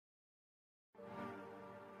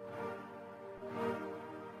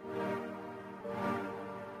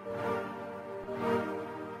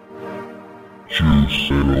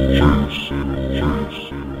We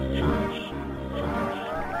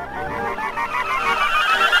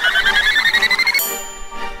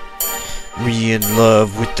in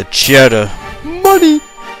love with the cheddar. Money!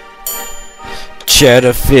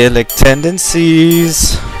 Chedaphilic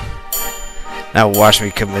tendencies. Now watch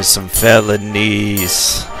me commit some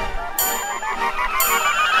felonies.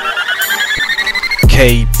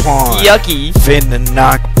 KPON. Yucky. Finna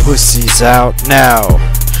knock pussies out now.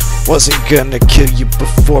 Wasn't gonna kill you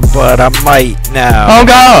before, but I might now. Oh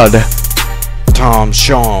God! Tom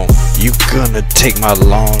Sean, you gonna take my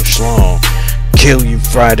long schlong. Kill you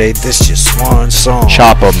Friday, this your swan song.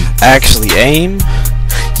 Chop 'em. Actually aim?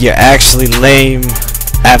 You're actually lame.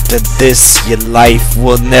 After this, your life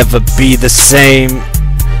will never be the same.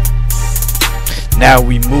 Now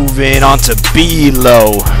we moving on to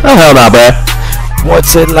B-Low. Oh hell nah, bruh.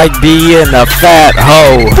 What's it like being a fat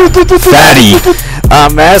hoe? Fatty.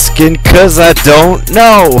 I'm asking cause I don't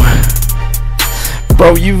know.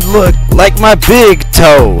 Bro, you look like my big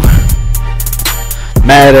toe.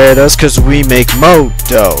 Mad at us cause we make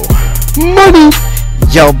moto. Money!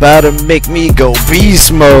 Y'all bout to make me go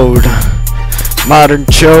beast mode. Modern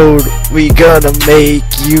chode, we gonna make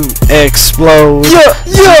you explode. Yeah.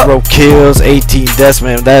 0 kills, 18 deaths,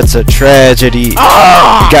 man, that's a tragedy.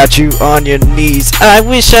 Got you on your knees, I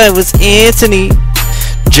wish I was Anthony.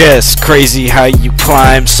 Just crazy how you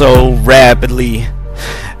climb so rapidly.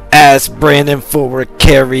 Ask Brandon for a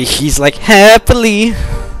carry, he's like happily.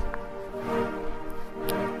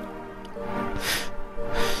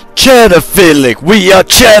 Chedaphilic, we are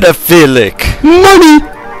chedaphilic. Money!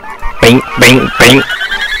 Bing, bing, bing.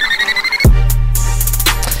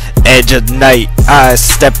 Edge of night, I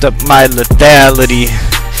stepped up my lethality.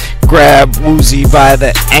 Grab Woozy by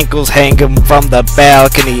the ankles, hang him from the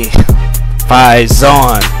balcony. Eyes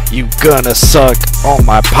on, you gonna suck on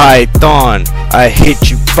my python. I hit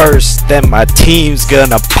you first, then my team's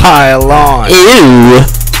gonna pile on. Ew!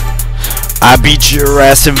 I beat your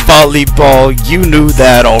ass in volleyball, you knew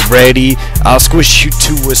that already. I'll squish you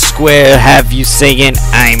to a square, have you saying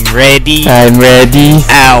I'm ready? I'm ready.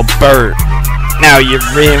 Albert, now you're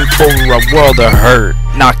in for a world of hurt.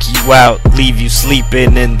 Knock you out, leave you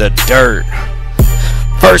sleeping in the dirt.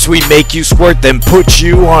 First we make you squirt, then put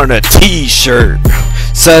you on a t-shirt.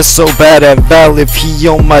 Says so bad at Val, if he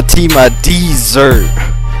on my team I desert.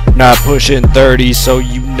 Not pushing 30, so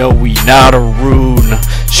you know we not a rune.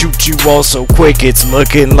 Shoot you all so quick, it's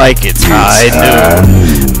looking like it's high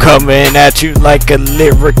noon. Coming at you like a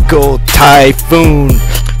lyrical typhoon.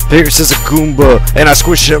 Pierce is a Goomba, and I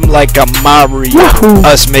squish him like a Mario. Wahoo.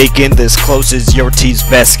 Us making this close is your team's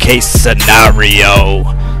best case scenario.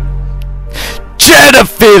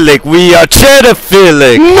 Chedaphilic, we are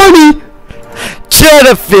chedaphilic. Money!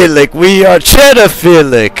 Chedaphilic, we are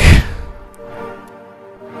chedaphilic.